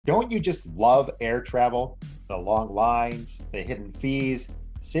Don't you just love air travel? The long lines, the hidden fees,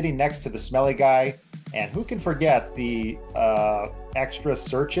 sitting next to the smelly guy, and who can forget the extra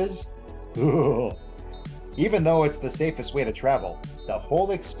searches? Ooh. Even though it's the safest way to travel, the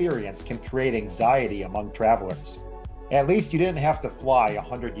whole experience can create anxiety among travelers. At least you didn't have to fly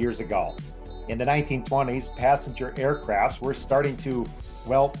 100 years ago. In the 1920s, passenger aircrafts were starting to,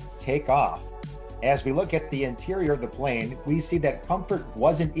 well, take off. As we look at the interior of the plane, we see that comfort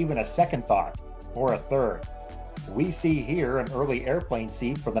wasn't even a second thought or a third. We see here an early airplane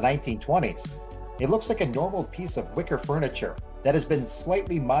seat from the 1920s. It looks like a normal piece of wicker furniture that has been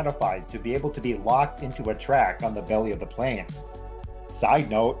slightly modified to be able to be locked into a track on the belly of the plane. Side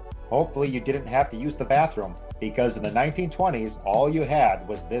note, hopefully you didn't have to use the bathroom because in the 1920s, all you had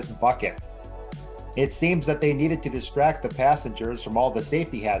was this bucket. It seems that they needed to distract the passengers from all the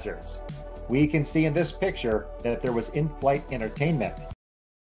safety hazards. We can see in this picture that there was in-flight entertainment.